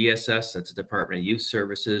and DSS, that's the Department of Youth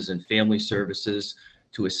Services, and Family Services,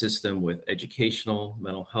 to assist them with educational,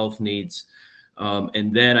 mental health needs.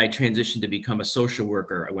 And then I transitioned to become a social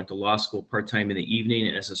worker. I went to law school part-time in the evening,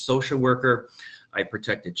 and as a social worker, I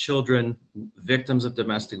protected children, victims of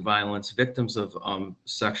domestic violence, victims of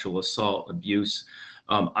sexual assault, abuse.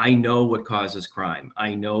 I know what causes crime.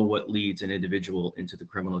 I know what leads an individual into the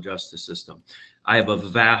criminal justice system. I have a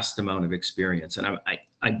vast amount of experience, and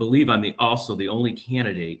I believe I'm also the only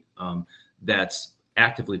candidate that's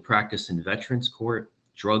actively practiced in veterans court,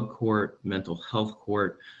 drug court, mental health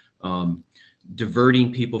court,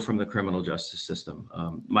 diverting people from the criminal justice system.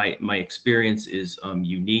 My experience is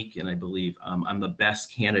unique, and I believe I'm the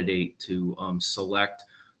best candidate to select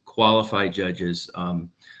qualified judges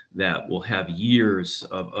that will have years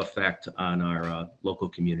of effect on our local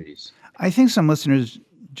communities. I think some listeners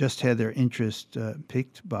just had their interest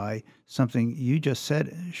piqued by something you just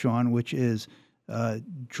said, Sean, which is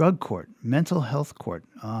drug court, mental health court.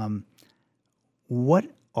 What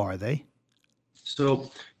are they?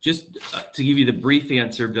 So just to give you the brief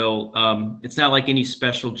answer, Bill, it's not like any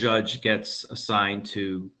special judge gets assigned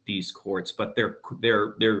to these courts, but they're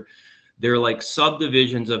like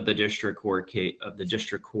subdivisions of the district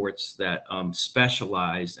courts that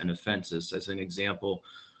specialize in offenses. As an example,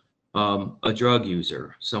 a drug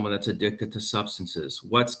user, someone that's addicted to substances,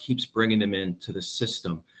 what keeps bringing them into the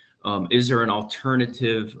system? Is there an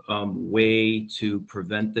alternative way to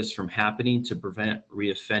prevent this from happening, to prevent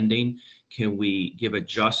reoffending? Can we give a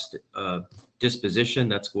just disposition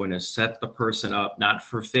that's going to set the person up, not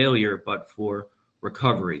for failure, but for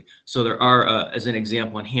recovery? So there are, as an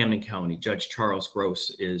example, in Hamden County, Judge Charles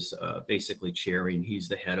Gross is basically chairing, he's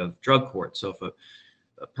the head of drug court. So if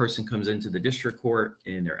a person comes into the district court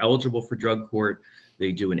and they're eligible for drug court,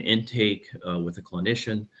 they do an intake with a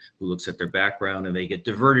clinician who looks at their background, and they get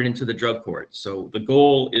diverted into the drug court. So the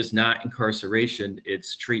goal is not incarceration,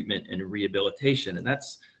 it's treatment and rehabilitation. And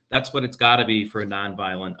that's what it's got to be for a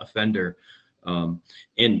nonviolent offender. And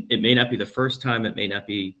it may not be the first time, it may not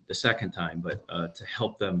be the second time, but to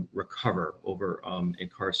help them recover over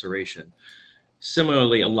incarceration.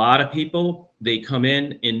 Similarly, a lot of people, they come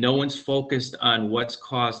in and no one's focused on what's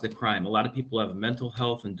caused the crime. A lot of people have mental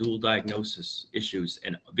health and dual diagnosis issues.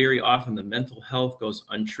 And very often the mental health goes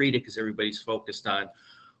untreated because everybody's focused on,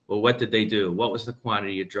 well, what did they do? What was the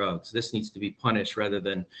quantity of drugs? This needs to be punished, rather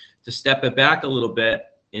than to step it back a little bit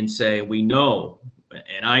and say, we know,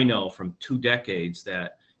 and I know from 2 decades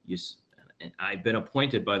that and I've been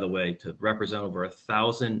appointed, by the way, to represent over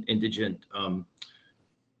 1,000 indigent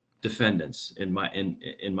defendants in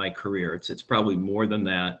my career. It's probably more than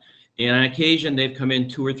that. And on occasion, they've come in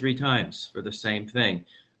 2 or 3 times for the same thing.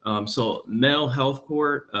 So mental health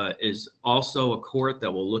court is also a court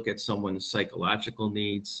that will look at someone's psychological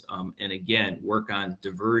needs and again, work on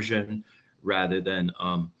diversion rather than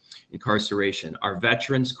incarceration. Our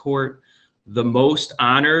veterans court, the most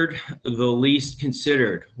honored, the least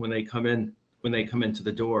considered when they come into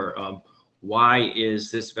the door. Why is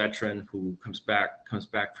this veteran who comes back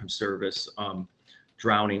from service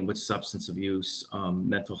drowning with substance abuse,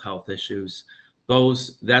 mental health issues?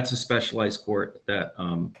 That's a specialized court that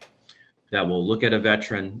will look at a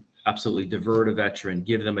veteran, absolutely divert a veteran,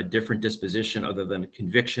 give them a different disposition other than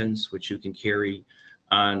convictions, which you can carry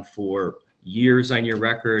on for years on your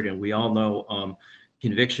record. And we all know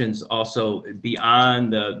convictions also,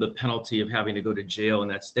 beyond the penalty of having to go to jail and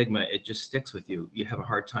that stigma, it just sticks with you. You have a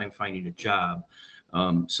hard time finding a job.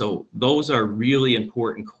 So those are really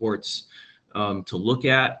important courts to look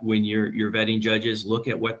at when you're vetting judges. Look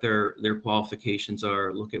at what their qualifications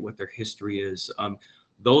are, look at what their history is.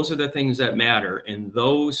 Those are the things that matter. And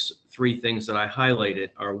those 3 things that I highlighted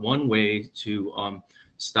are one way to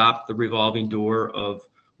stop the revolving door of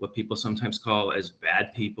what people sometimes call as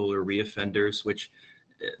bad people or reoffenders, which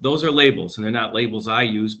those are labels, and they're not labels I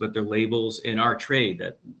use, but they're labels in our trade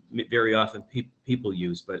that very often people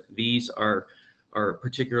use. But these are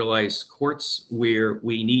particularized courts where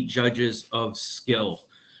we need judges of skill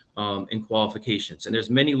and qualifications. And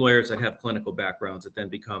there's many lawyers that have clinical backgrounds that then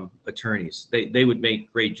become attorneys. They would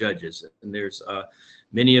make great judges. And there's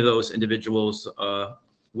many of those individuals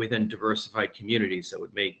within diversified communities that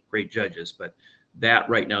would make great judges. But that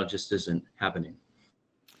right now just isn't happening.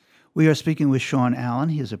 We are speaking with Sean Allen.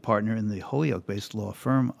 He is a partner in the Holyoke-based law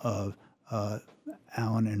firm of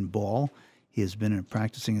Allen and Ball. He has been a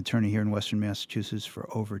practicing attorney here in Western Massachusetts for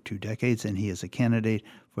over 2 decades, and he is a candidate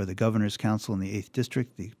for the Governor's Council in the 8th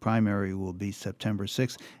District. The primary will be September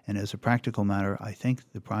 6th, and as a practical matter, I think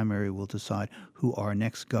the primary will decide who our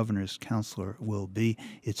next Governor's Counselor will be.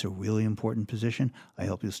 It's a really important position. I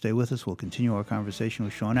hope you'll stay with us. We'll continue our conversation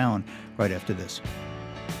with Sean Allen right after this.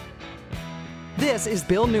 This is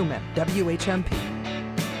Bill Newman, WHMP.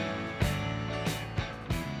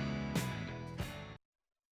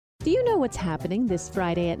 Do you know what's happening this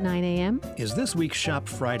Friday at 9 a.m.? Is this week's Shop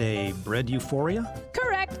Friday bread euphoria?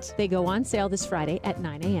 Correct! They go on sale this Friday at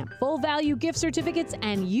 9 a.m. Full value gift certificates,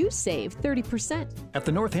 and you save 30%. At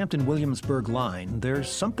the Northampton Williamsburg line, there's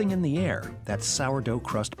something in the air. That sourdough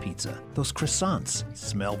crust pizza, those croissants.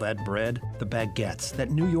 Smell that bread, the baguettes,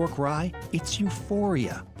 that New York rye. It's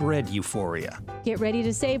euphoria. Bread euphoria. Get ready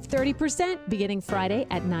to save 30% beginning Friday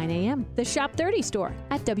at 9 a.m. The Shop 30 store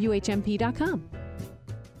at WHMP.com.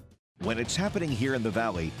 When it's happening here in the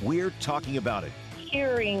Valley, we're talking about it.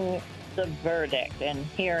 Hearing the verdict and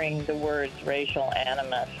hearing the words racial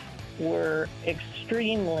animus were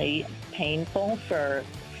extremely painful,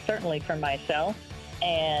 certainly for myself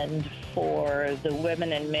and for the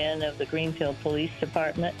women and men of the Greenfield Police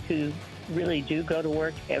Department who really do go to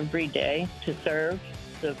work every day to serve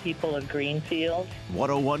the people of Greenfield.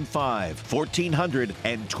 1015, 1400,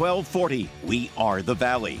 and 1240. We are the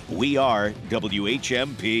Valley. We are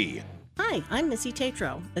WHMP. Hi, I'm Missy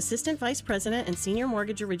Tatro, Assistant Vice President and Senior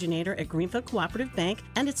Mortgage Originator at Greenfield Cooperative Bank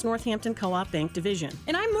and its Northampton Co-op Bank Division.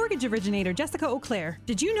 And I'm Mortgage Originator Jessica O'Clair.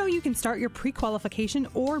 Did you know you can start your pre-qualification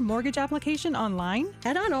or mortgage application online?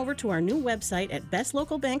 Head on over to our new website at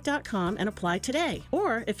bestlocalbank.com and apply today.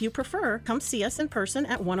 Or, if you prefer, come see us in person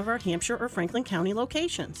at one of our Hampshire or Franklin County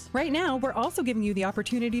locations. Right now, we're also giving you the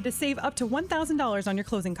opportunity to save up to $1,000 on your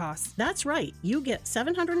closing costs. That's right. You get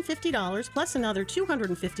 $750 plus another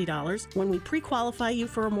 $250 when we pre-qualify you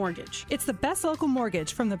for a mortgage. It's the Best Local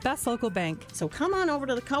Mortgage from the Best Local Bank. So come on over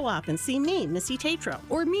to the co-op and see me, Missy Tatro.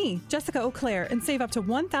 Or me, Jessica O'Clair, and save up to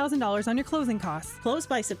 $1,000 on your closing costs. Close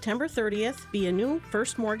by September 30th. Be a new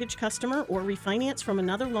first mortgage customer or refinance from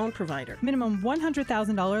another loan provider. Minimum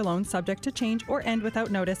 $100,000 loan subject to change or end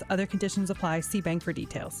without notice. Other conditions apply. See bank for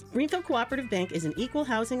details. Greenfield Cooperative Bank is an equal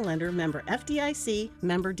housing lender, member FDIC,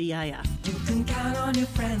 member DIF. You can count on your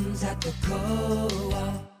friends at the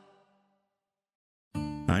co-op.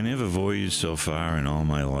 I never voyaged so far in all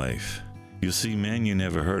my life. You'll see men you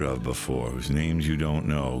never heard of before, whose names you don't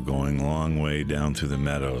know, going a long way down through the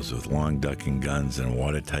meadows with long ducking guns and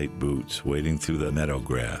watertight boots, wading through the meadow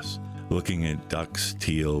grass, looking at ducks,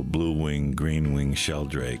 teal, blue-winged, green-winged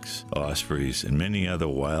sheldrakes, ospreys, and many other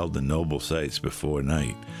wild and noble sights before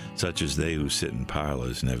night, such as they who sit in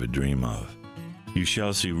parlors never dream of. You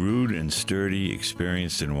shall see rude and sturdy,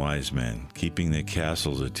 experienced and wise men, keeping their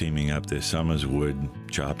castles or teaming up their summer's wood,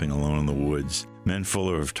 chopping alone in the woods, men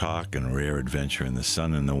fuller of talk and rare adventure in the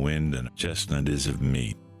sun and the wind and chestnut is of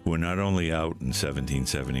meat, who were not only out in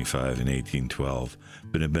 1775 and 1812,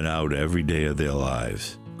 but have been out every day of their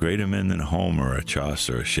lives. Greater men than Homer or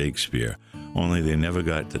Chaucer or Shakespeare, only they never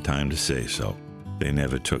got the time to say so. They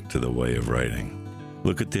never took to the way of writing.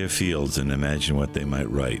 Look at their fields and imagine what they might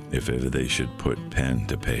write if ever they should put pen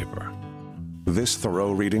to paper. This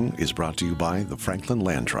thorough reading is brought to you by the Franklin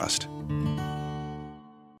Land Trust.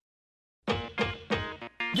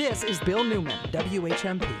 This is Bill Newman,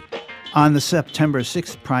 WHMP. On the September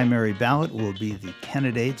 6th primary ballot will be the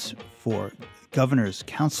candidates for Governor's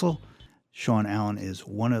Council. Sean Allen is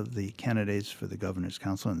one of the candidates for the Governor's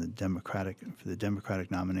Council and the Democratic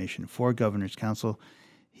nomination for Governor's Council.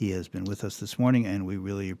 He has been with us this morning, and we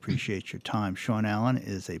really appreciate your time. Sean Allen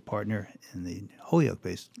is a partner in the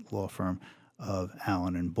Holyoke-based law firm of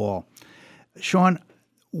Allen and Ball. Sean,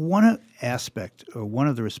 one aspect or one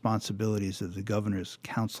of the responsibilities of the Governor's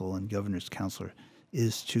Council and Governor's Counselor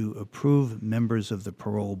is to approve members of the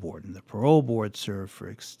parole board. And the parole board serve for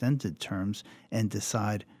extended terms and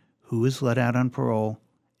decide who is let out on parole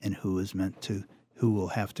and who will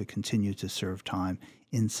have to continue to serve time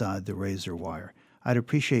inside the razor wire. I'd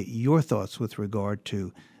appreciate your thoughts with regard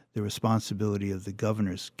to the responsibility of the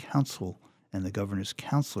Governor's Council and the Governor's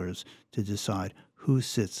Counselors to decide who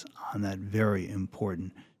sits on that very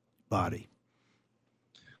important body.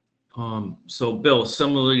 So, Bill,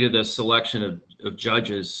 similarly to the selection of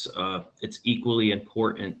judges, it's equally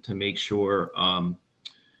important to make sure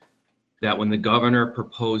that when the governor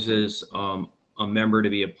proposes a member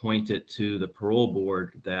to be appointed to the parole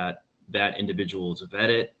board, that individual is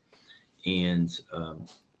vetted and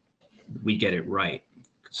we get it right.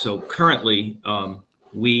 So currently,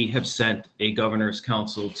 we have sent a governor's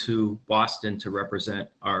council to Boston to represent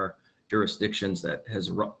our jurisdictions.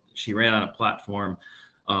 She ran on a platform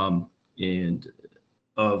and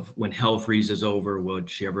of when hell freezes over, would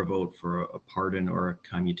she ever vote for a pardon or a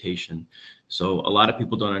commutation? So a lot of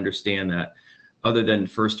people don't understand that other than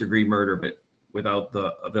first degree murder, but without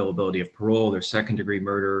the availability of parole, there's second degree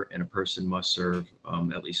murder, and a person must serve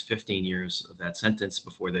at least 15 years of that sentence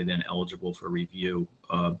before they're then eligible for review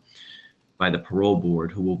by the parole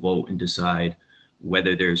board, who will vote and decide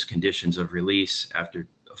whether there's conditions of release after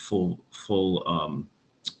full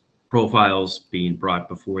profiles being brought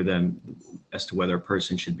before them as to whether a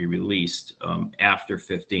person should be released after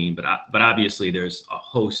 15. But obviously there's a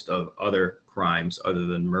host of other crimes other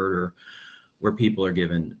than murder where people are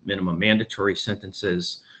given minimum mandatory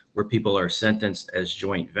sentences, where people are sentenced as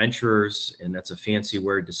joint venturers, and that's a fancy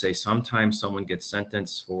word to say sometimes someone gets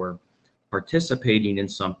sentenced for participating in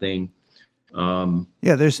something.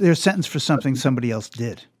 They're sentenced for something somebody else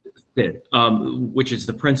did. Which is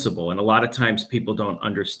the principle, and a lot of times people don't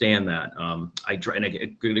understand that. And a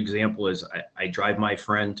good example is I drive my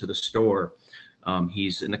friend to the store.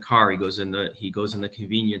 He's in the car. He goes in the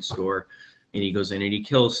convenience store, and he goes in and he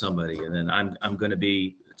kills somebody. And then I'm going to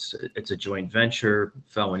be it's a joint venture,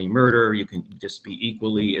 felony murder, you can just be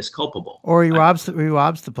equally as culpable. Or he robs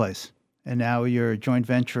the place, and now you're a joint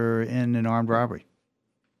venture in an armed robbery.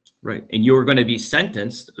 Right. And you're going to be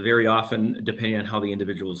sentenced very often, depending on how the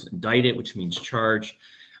individual is indicted, which means charged,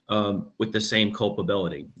 with the same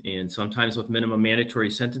culpability. And sometimes with minimum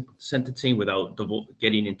mandatory sentencing, without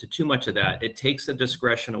getting into too much of that, it takes the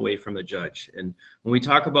discretion away from the judge. And when we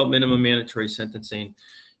talk about minimum mandatory sentencing,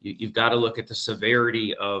 you've got to look at the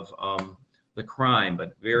severity of the crime.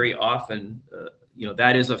 But very often,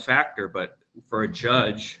 that is a factor. But for a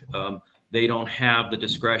judge, they don't have the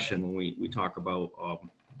discretion when we talk about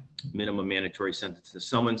minimum mandatory sentences.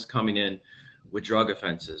 Someone's coming in with drug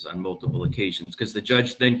offenses on multiple occasions, because the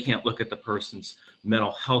judge then can't look at the person's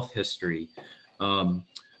mental health history,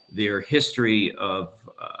 their history of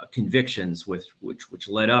convictions which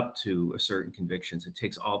led up to a certain convictions. It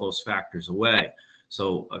takes all those factors away.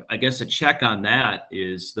 So I guess a check on that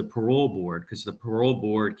is the parole board, because the parole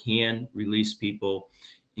board can release people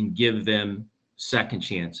and give them second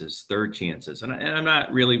chances, third chances. And I'm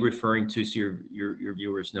not really referring to, so your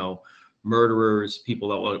viewers know, murderers, people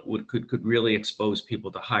that could really expose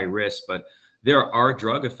people to high risk, but there are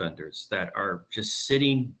drug offenders that are just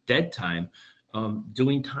sitting dead time,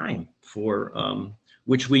 doing time for,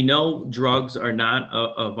 which we know drugs are not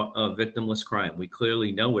a victimless crime. We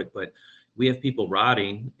clearly know it, but we have people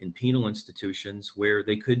rotting in penal institutions where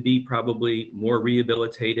they could be probably more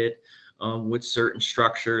rehabilitated with certain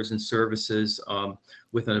structures and services,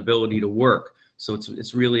 with an ability to work. So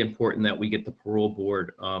it's really important that we get the parole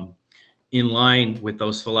board in line with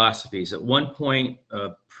those philosophies. At one point,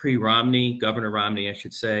 pre-Romney, Governor Romney, I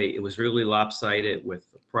should say, it was really lopsided with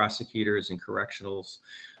prosecutors and correctionals.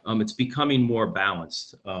 It's becoming more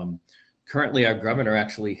balanced. Currently, our governor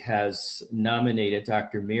actually has nominated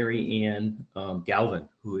Dr. Mary Ann Galvin,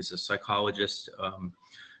 who is a psychologist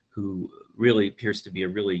who really appears to be a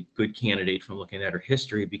really good candidate from looking at her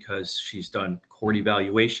history, because she's done court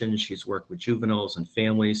evaluations, she's worked with juveniles and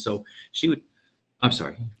families. So she would, I'm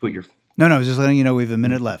sorry, put your... No, I was just letting you know we have a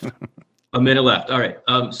minute left. A minute left. All right.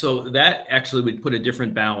 So that actually would put a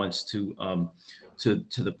different balance to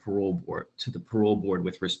the parole board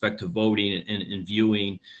with respect to voting and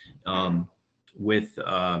viewing with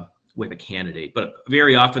a candidate. But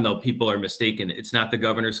very often, though, people are mistaken. It's not the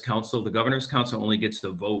governor's council. The governor's council only gets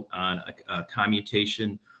to vote on a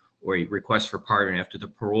commutation or a request for pardon. After the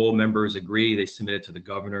parole members agree, they submit it to the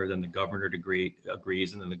governor. Then the governor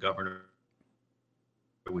agrees, and then the governor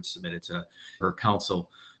would submit it to her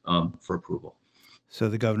council for approval. So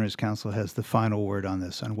the governor's council has the final word on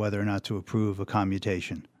this, on whether or not to approve a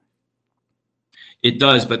commutation. It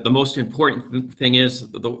does, but the most important thing is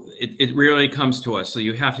it really comes to us. So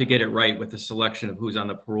you have to get it right with the selection of who's on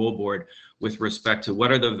the parole board with respect to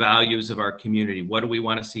what are the values of our community. What do we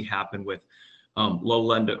want to see happen with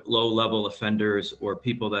low-level offenders or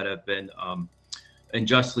people that have been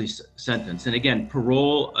unjustly sentenced. And again,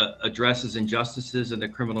 parole addresses injustices in the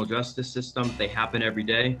criminal justice system. They happen every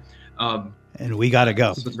day. And we got to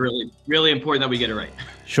go. So it's really, really important that we get it right.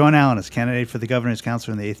 Sean Allen is candidate for the governor's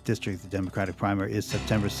council in the 8th District. The Democratic primary is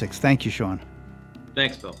September 6th. Thank you, Sean.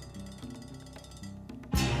 Thanks, Bill.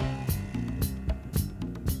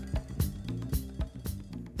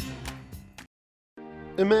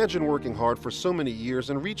 Imagine working hard for so many years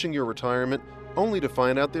and reaching your retirement only to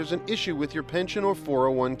find out there's an issue with your pension or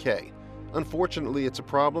 401k. Unfortunately, it's a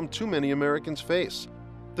problem too many Americans face.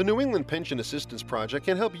 The New England Pension Assistance Project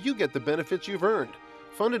can help you get the benefits you've earned.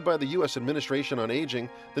 Funded by the U.S. Administration on Aging,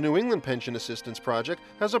 the New England Pension Assistance Project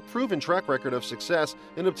has a proven track record of success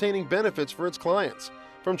in obtaining benefits for its clients.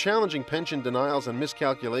 From challenging pension denials and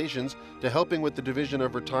miscalculations to helping with the division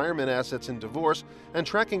of retirement assets in divorce and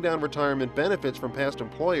tracking down retirement benefits from past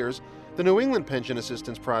employers, the New England Pension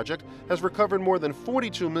Assistance Project has recovered more than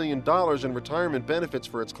 $42 million in retirement benefits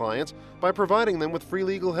for its clients by providing them with free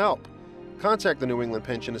legal help. Contact the New England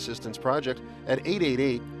Pension Assistance Project at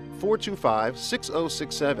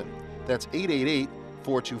 888-425-6067. That's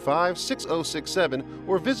 888-425-6067,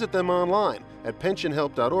 or visit them online at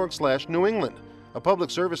pensionhelp.org/New England. A public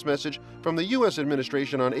service message from the U.S.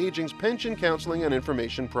 Administration on Aging's Pension Counseling and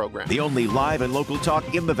Information Program. The only live and local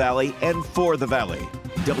talk in the Valley and for the Valley.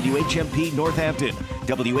 WHMP Northampton,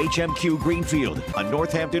 WHMQ Greenfield, a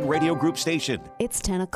Northampton Radio Group station. It's 10 o'clock.